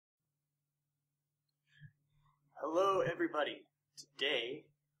Hello everybody! Today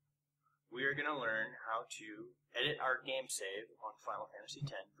we are going to learn how to edit our game save on Final Fantasy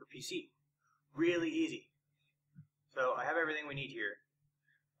X for PC. Really easy. So I have everything we need here.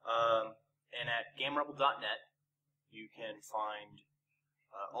 And at GameRubble.net you can find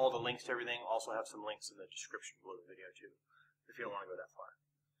all the links to everything. Also have some links in the description below the video too, if you don't want to go that far.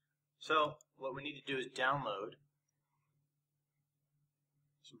 So what we need to do is download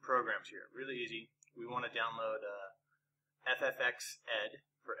some programs here. Really easy. We want to download FFX Ed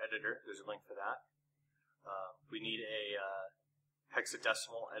for editor. There's a link for that. We need a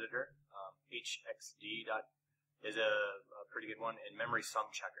hexadecimal editor. HXD is a pretty good one, and memory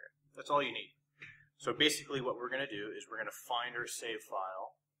sum checker. That's all you need. So basically what we're going to do is we're going to find our save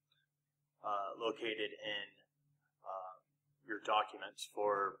file located in your documents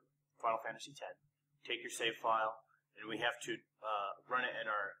for Final Fantasy X. Take your save file, and we have to run it in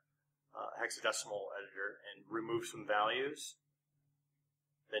our hexadecimal editor and remove some values,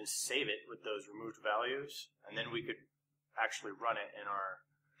 then save it with those removed values, and then we could actually run it in our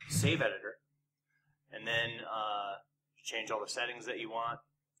save editor, and then change all the settings that you want,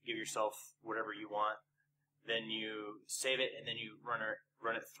 give yourself whatever you want, then you save it, and then you run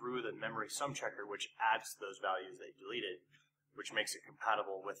it through the memory sum checker, which adds those values that you deleted, which makes it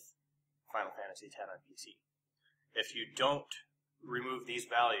compatible with Final Fantasy X on PC. If you don't remove these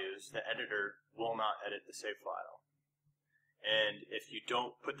values, the editor will not edit the save file. And if you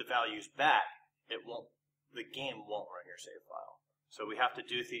don't put the values back, the game won't run your save file. So we have to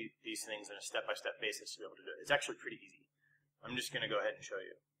do these things in a step-by-step basis to be able to do it. It's actually pretty easy. I'm just going to go ahead and show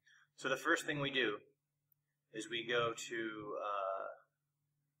you. So the first thing we do is we go to,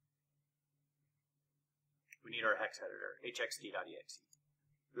 we need our hex editor, hxd.exe.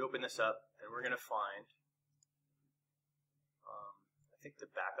 We open this up, and we're going to find, I think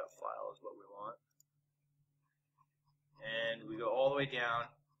the backup file is what we want. And we go all the way down.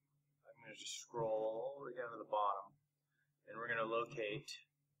 I'm going to just scroll all the way down to the bottom. And we're going to locate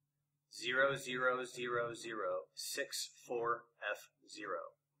 000064F0.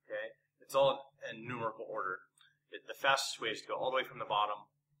 Okay? It's all in numerical order. The fastest way is to go all the way from the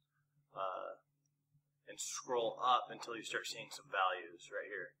bottom and scroll up until you start seeing some values right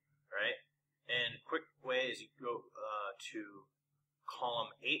here. Right? And a quick way is you go to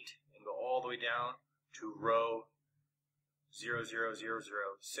column 8 and go all the way down to row 000064F0,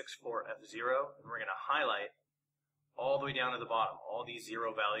 and we're going to highlight all the way down to the bottom. All these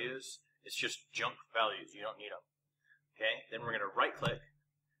zero values, it's just junk values. You don't need them. Okay? Then we're going to right click.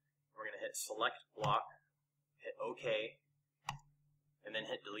 We're going to hit select block, hit OK, and then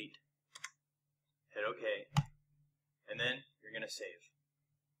hit delete. Hit OK, and then you're going to save.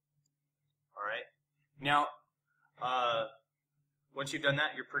 All right? Now, once you've done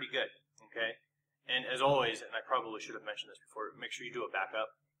that, you're pretty good, okay? And as always, and I probably should have mentioned this before, make sure you do a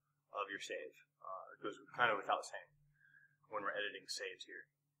backup of your save. It goes kind of without saying when we're editing saves here.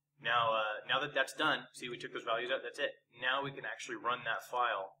 Now, now that that's done, see, we took those values out, that's it. Now we can actually run that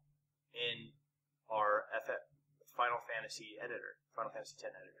file in our Final Fantasy editor, Final Fantasy X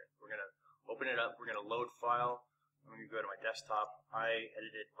editor. We're going to open it up, we're going to load file, I'm going to go to my desktop. I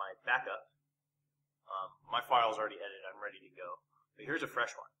edited my backup. My file's already edited, I'm ready to go. But here's a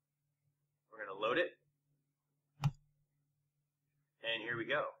fresh one. We're going to load it. And here we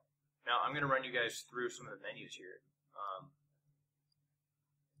go. Now I'm going to run you guys through some of the menus here. I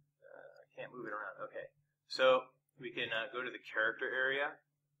can't move it around. Okay. So we can go to the character area.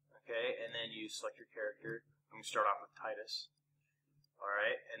 Okay. And then you select your character. I'm going to start off with Titus.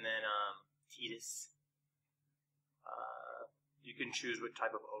 Alright. And then Titus. You can choose what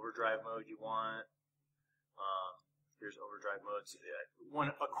type of overdrive mode you want. Here's overdrive modes.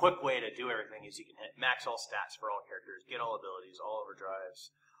 A quick way to do everything is you can hit max all stats for all characters, get all abilities, all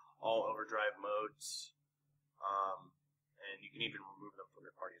overdrives, all overdrive modes, and you can even remove them from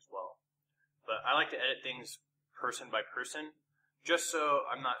your party as well. But I like to edit things person by person, just so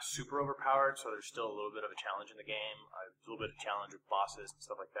I'm not super overpowered, so there's still a little bit of a challenge in the game, a little bit of challenge with bosses and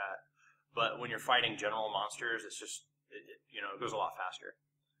stuff like that. But when you're fighting general monsters, it's just, it goes a lot faster.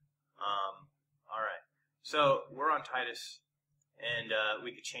 All right. So we're on Titus, and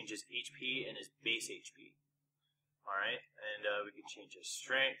we could change his HP and his base HP. Alright, and we can change his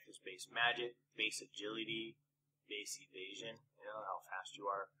strength, his base magic, base agility, base evasion, how fast you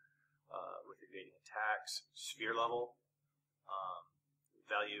are with evading attacks, sphere level,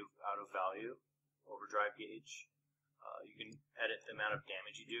 value out of value, overdrive gauge. You can edit the amount of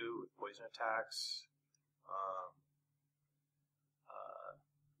damage you do with poison attacks.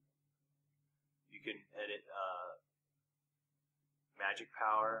 You can edit magic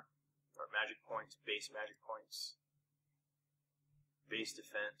power, or magic points, base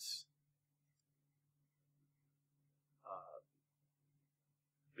defense,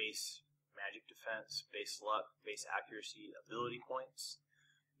 base magic defense, base luck, base accuracy, ability points.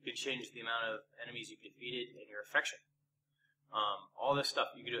 You can change the amount of enemies you've defeated and your affection. All this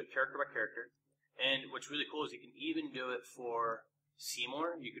stuff, you can do it character by character. And what's really cool is you can even do it for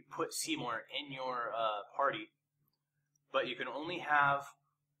Seymour. You could put Seymour in your party, but you can only have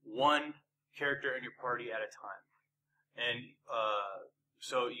one character in your party at a time. And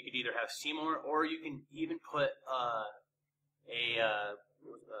so you could either have Seymour, or you can even put an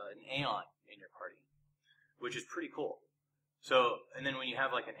Aeon in your party, which is pretty cool. So, and then when you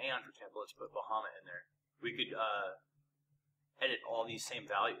have like an Aeon, for example, let's put Bahamut in there. We could edit all these same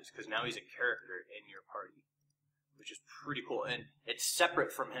values, because now he's a character in your party, which is pretty cool. And it's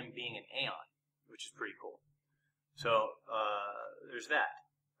separate from him being an Aeon, which is pretty cool. So there's that.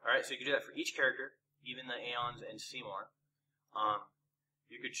 All right, so you can do that for each character, even the Aeons and Seymour.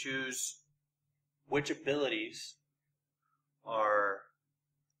 You could choose which abilities are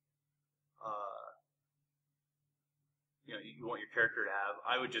you want your character to have.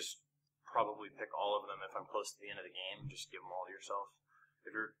 I would just probably pick all of them if I'm close to the end of the game. Just give them all to yourself.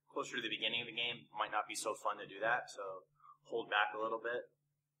 If you're closer to the beginning of the game, it might not be so fun to do that, so hold back a little bit.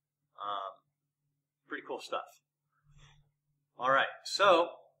 Pretty cool stuff. All right,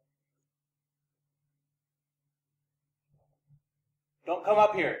 so don't come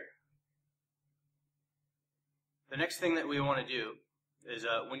up here. The next thing that we want to do is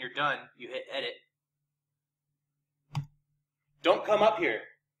when you're done, you hit edit. Don't come up here.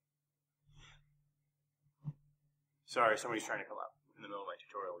 Sorry, somebody's trying to come up in the middle of my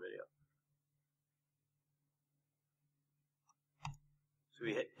tutorial video. So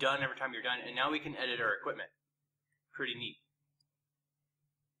we hit done every time you're done, and now we can edit our equipment. Pretty neat.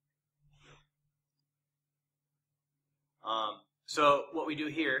 So what we do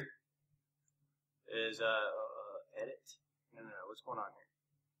here is edit. No, what's going on here?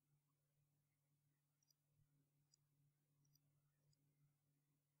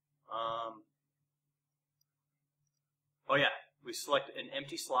 Oh yeah, we select an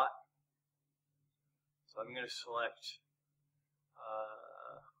empty slot. So I'm going to select,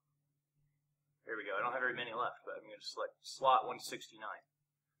 there we go. I don't have very many left, but I'm going to select slot 169.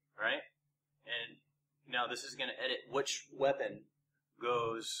 All right? And now this is going to edit which weapon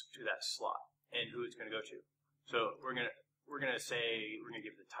goes to that slot and who it's going to go to. So we're going to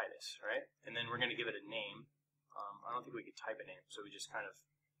give it to Titus, right? And then we're going to give it a name. I don't think we could type a name, so we just kind of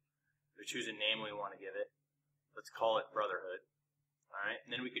choose a name we want to give it. Let's call it Brotherhood. All right,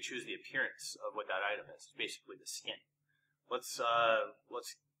 and then we could choose the appearance of what that item is. It's basically the skin. Let's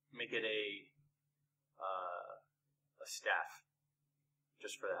make it a staff,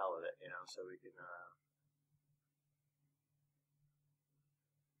 just for the hell of it, so we can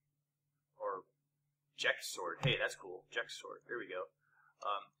or Jex sword. Hey, that's cool. Jex sword. There we go.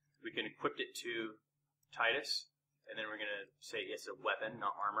 We can equip it to Titus, and then we're going to say it's a weapon,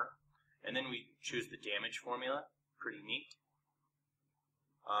 not armor. And then we choose the damage formula. Pretty neat.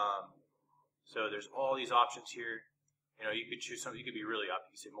 So there's all these options here. You could choose something. You could be really up.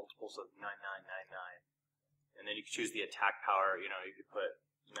 You could say multiples of 9999. And then you could choose the attack power. You could put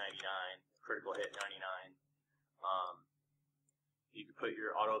 99, critical hit 99. You could put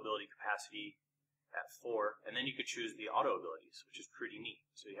your auto ability capacity at 4. And then you could choose the auto abilities, which is pretty neat.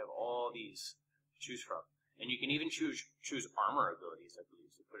 So you have all these to choose from. And you can even choose armor abilities, I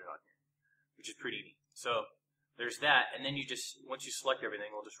believe, to put it on here, which is pretty neat. So there's that, and then you just, once you select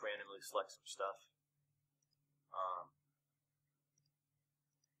everything, we'll just randomly select some stuff.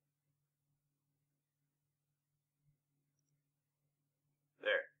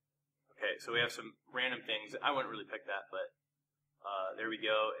 There. Okay, so we have some random things. I wouldn't really pick that, but there we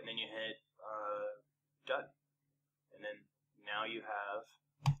go. And then you hit done. And then now you have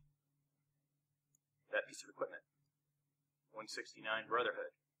that piece of equipment. 169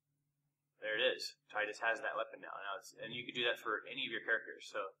 Brotherhood. There it is. Titus has that weapon now. And you can do that for any of your characters.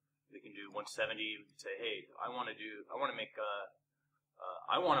 So we can do 170. We can say, hey, I want to make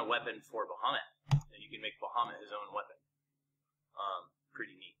I want a weapon for Bahamut, and you can make Bahamut his own weapon.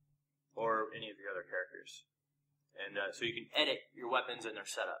 Pretty neat. Or any of your other characters. And so you can edit your weapons and their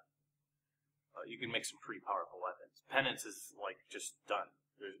setup. You can make some pretty powerful weapons. Penance is like just done.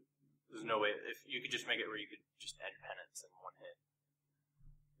 There's no way. If you could just make it where you could just end penance in one hit.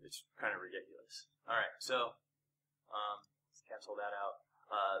 It's kind of ridiculous. All right, so let's cancel that out.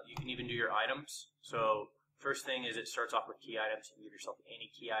 You can even do your items. So first thing is it starts off with key items. You can give yourself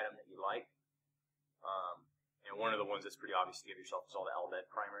any key item that you like. And one of the ones that's pretty obvious to give yourself is all the Albed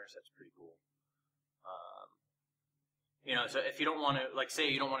primers. That's pretty cool. So if you don't want to, like,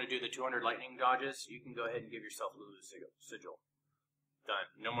 say you don't want to do the 200 lightning dodges, you can go ahead and give yourself Lulu's Sigil. Done.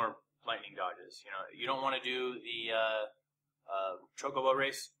 No more lightning dodges. You don't want to do the chocobo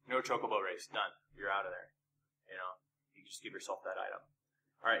race. No chocobo race. Done. You're out of there. You just give yourself that item.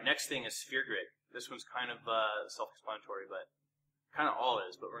 All right. Next thing is Sphere Grid. This one's kind of self-explanatory, but kind of all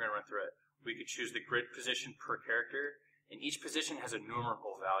is. But we're going to run through it. We could choose the grid position per character, and each position has a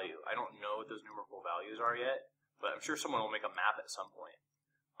numerical value. I don't know what those numerical values are yet, but I'm sure someone will make a map at some point.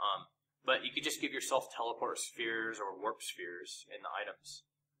 But you could just give yourself teleport spheres or warp spheres in the items.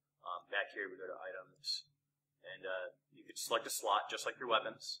 Back here we go to items, and you could select a slot just like your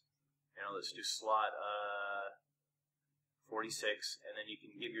weapons. Let's do slot 46, and then you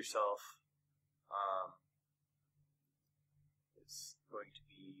can give yourself. It's going to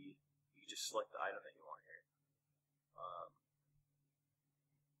be. You just select the item that you want here.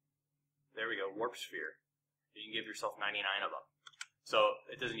 There we go, warp sphere. You can give yourself 99 of them. So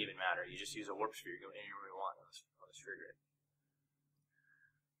it doesn't even matter. You just use a warp sphere. You go anywhere you want on the sphere grid.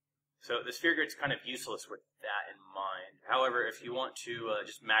 So the sphere grid's kind of useless with that in mind. However, if you want to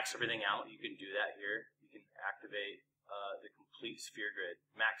just max everything out, you can do that here. You can activate the complete sphere grid,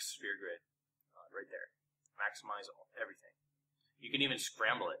 max sphere grid, right there. Maximize everything. You can even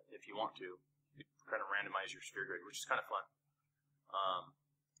scramble it if you want to. You can kind of randomize your sphere grid, which is kind of fun.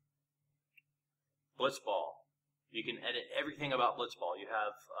 Blitzball. You can edit everything about Blitzball. You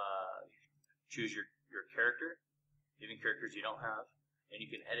have choose your character, even characters you don't have, and you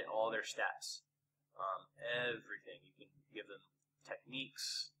can edit all their stats. Everything. You can give them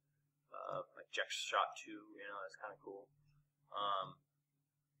techniques, like Jack Shot 2, that's kind of cool.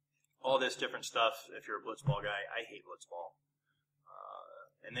 All this different stuff if you're a Blitzball guy. I hate Blitzball.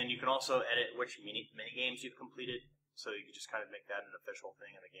 And then you can also edit which mini games you've completed, so you can just kind of make that an official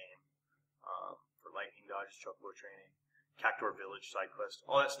thing in the game. For lightning dodges, chocobo training, Cactuar Village side quest,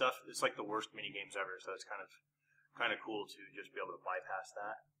 all that stuff. It's like the worst mini games ever, so it's kind of cool to just be able to bypass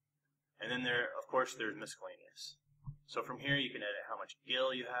that. And then of course, there's miscellaneous. So from here, you can edit how much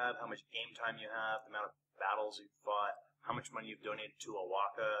gil you have, how much game time you have, the amount of battles you've fought, how much money you've donated to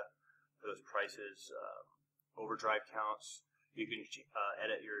Awaka, those prices, overdrive counts. You can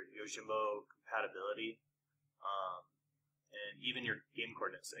edit your Yojimbo compatibility, and even your game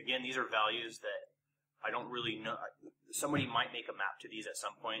coordinates. Again, these are values that I don't really know. Somebody might make a map to these at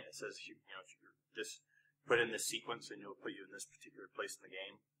some point. It says, if you just put in this sequence and it'll put you in this particular place in the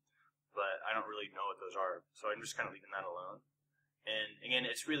game. But I don't really know what those are, so I'm just kind of leaving that alone. And again,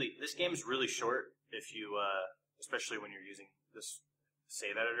 this game is really short. If you, especially when you're using this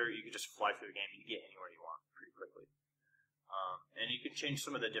save editor, you can just fly through the game. You can get anywhere you want pretty quickly. And you can change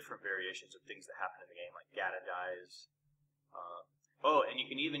some of the different variations of things that happen in the game, like Gata dies. And you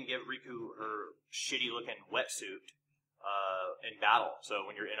can even give Riku her shitty-looking wetsuit in battle. So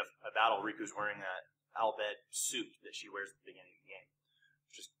when you're in a battle, Riku's wearing that Albed suit that she wears at the beginning of the game,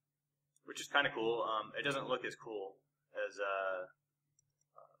 which is kind of cool. It doesn't look as cool as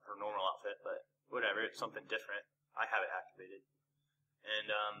her normal outfit, but whatever. It's something different. I have it activated. And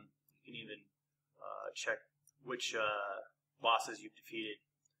you can even check which bosses you've defeated,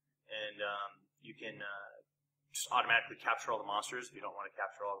 and you can just automatically capture all the monsters if you don't want to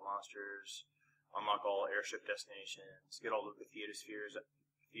capture all the monsters, unlock all airship destinations, get all the theater spheres.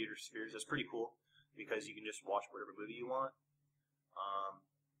 That's pretty cool because you can just watch whatever movie you want.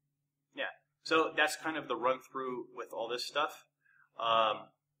 Yeah, so that's kind of the run through with all this stuff.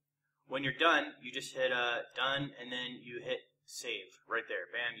 When you're done, you just hit done, and then you hit save right there.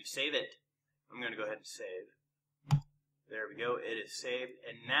 Bam, you save it. I'm going to go ahead and save. There we go. It is saved,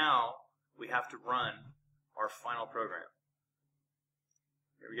 and now we have to run our final program.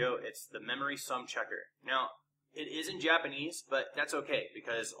 Here we go. It's the memory sum checker. Now, it is in Japanese, but that's okay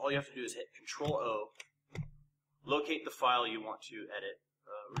because all you have to do is hit Control-O, locate the file you want to edit.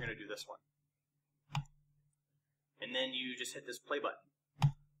 We're going to do this one. And then you just hit this play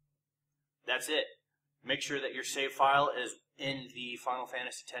button. That's it. Make sure that your save file is in the Final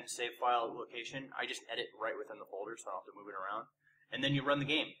Fantasy X save file location. I just edit right within the folder, so I don't have to move it around. And then you run the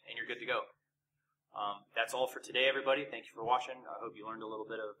game, and you're good to go. That's all for today, everybody. Thank you for watching. I hope you learned a little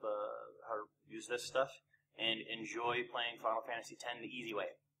bit of how to use this stuff. And enjoy playing Final Fantasy X the easy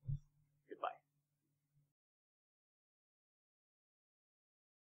way.